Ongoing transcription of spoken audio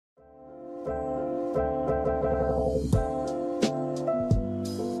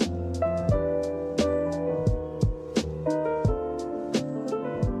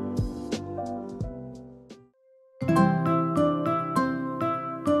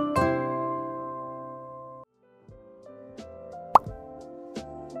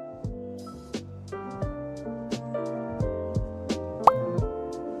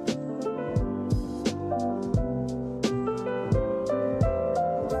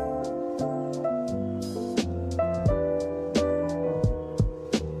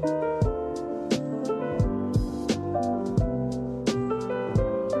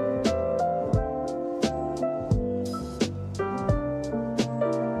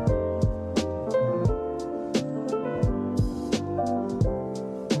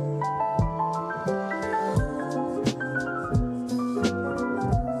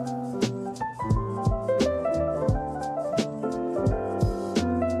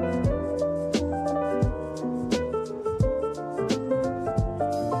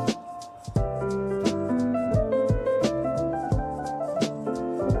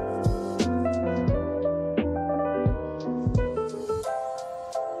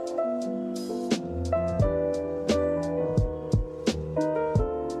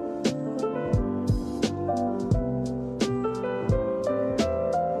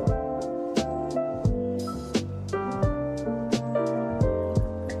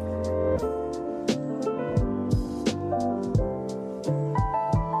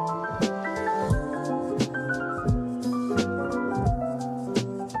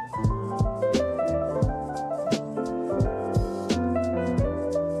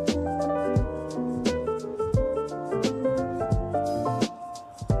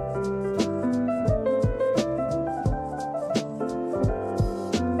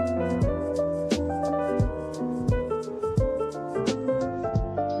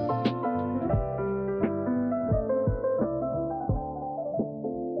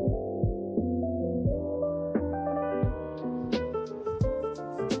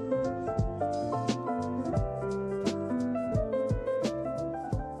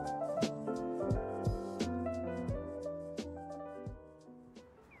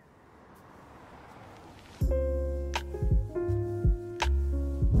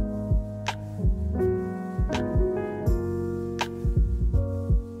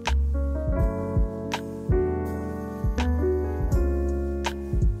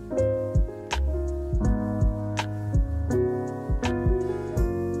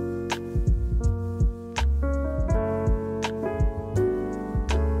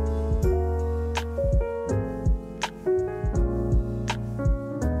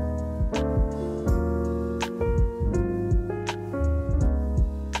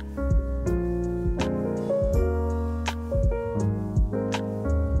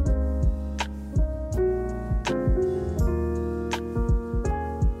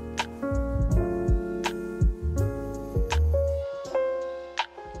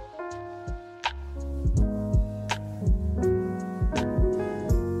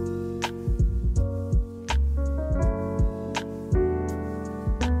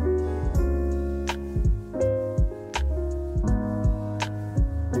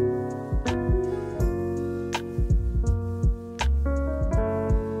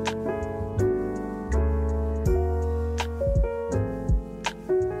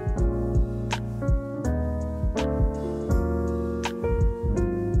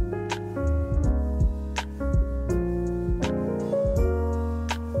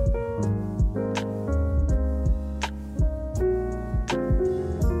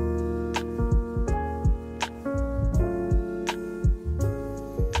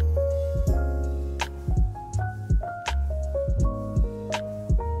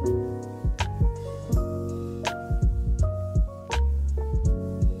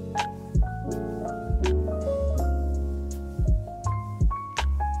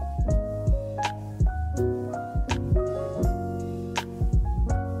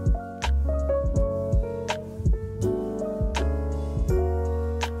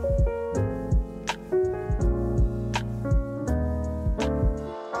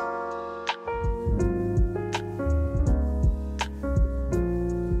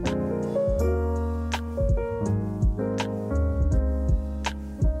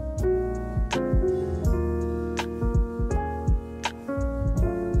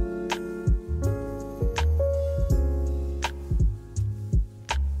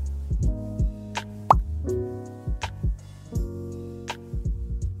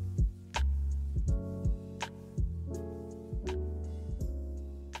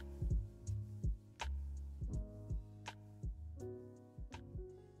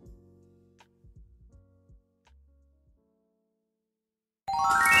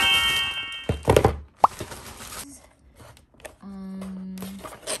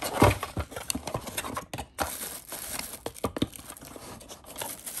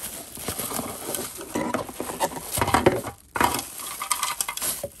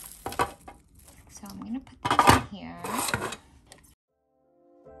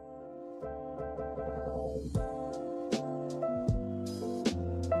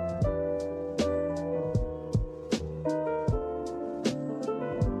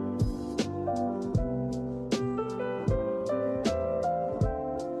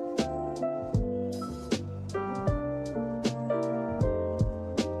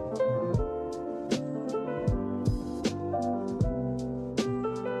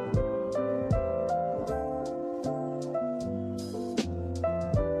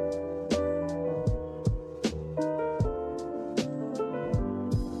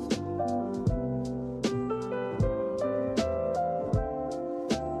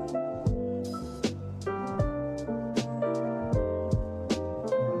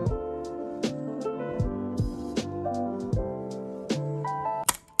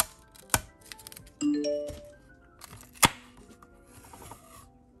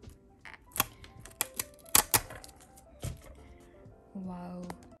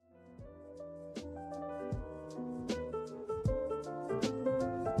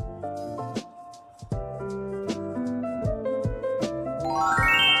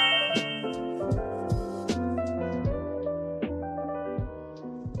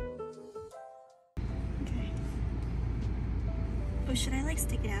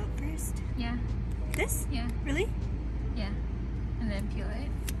take it out first? Yeah. This? Yeah. Really? Yeah. And then peel it.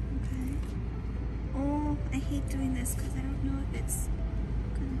 Okay. Oh, I hate doing this because I don't know if it's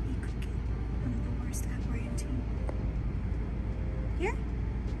gonna be crooked. I'm the worst at orienting. Here?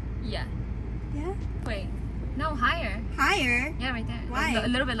 Yeah. Yeah? Wait. No, higher. Higher? Yeah, right there. Why? A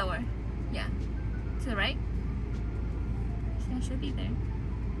little bit lower. Yeah. To the right. So it should be there.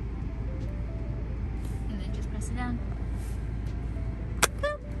 And then just press it down.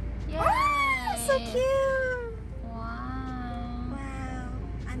 Boop. Yay! Oh, so cute! Wow. Wow.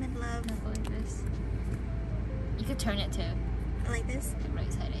 I'm in love. I'll go like this. You could turn it too. Like this? The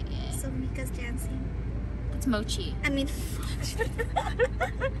right side, yeah. So Mika's dancing. It's mochi. I mean,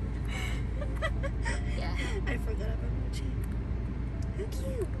 Yeah. I forgot about mochi. How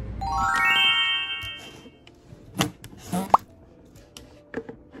cute.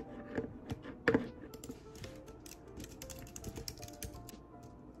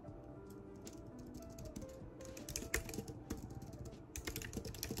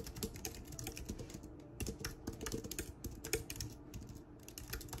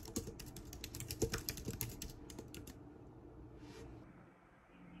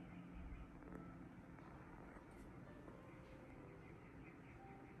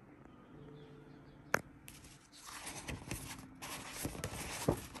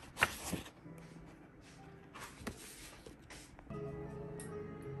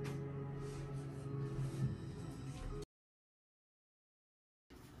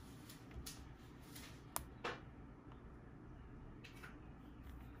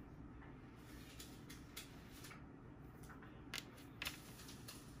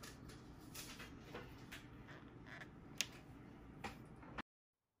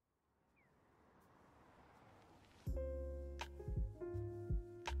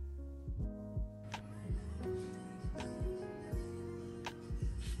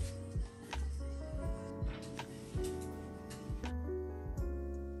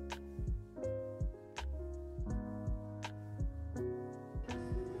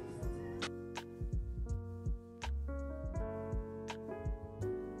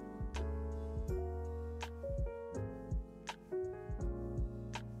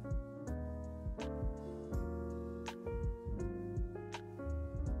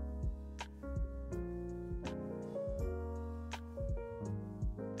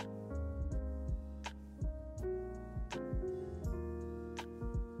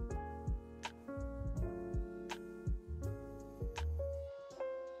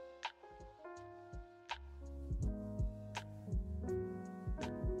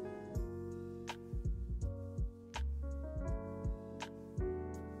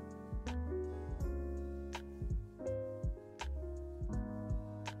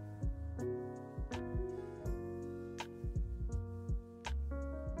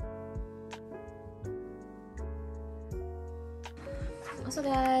 Also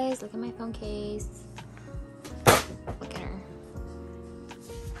guys, look at my phone case. Look at her.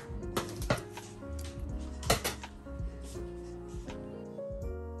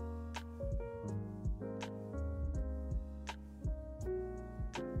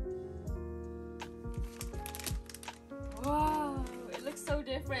 Wow, it looks so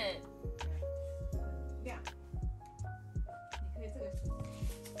different. Yeah.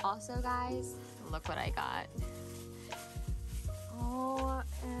 Also guys, look what I got.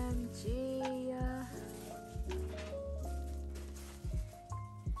 OMG.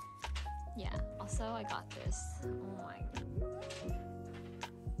 Yeah, also I got this. Oh my god.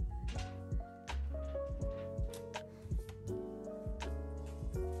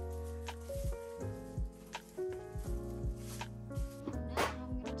 Now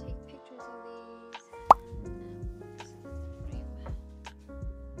I'm gonna take pictures of these.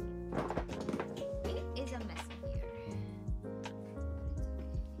 It is a mess in here.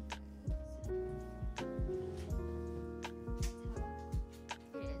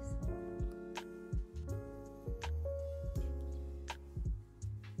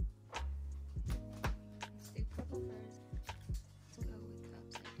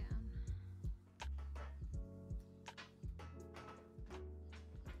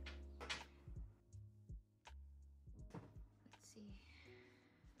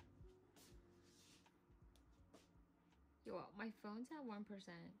 Yo, my phone's at 1%.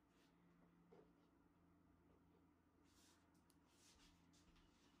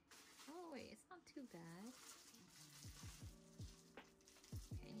 Oh wait, it's not too bad.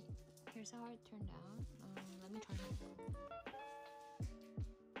 Okay, here's how it turned out. Let me turn it.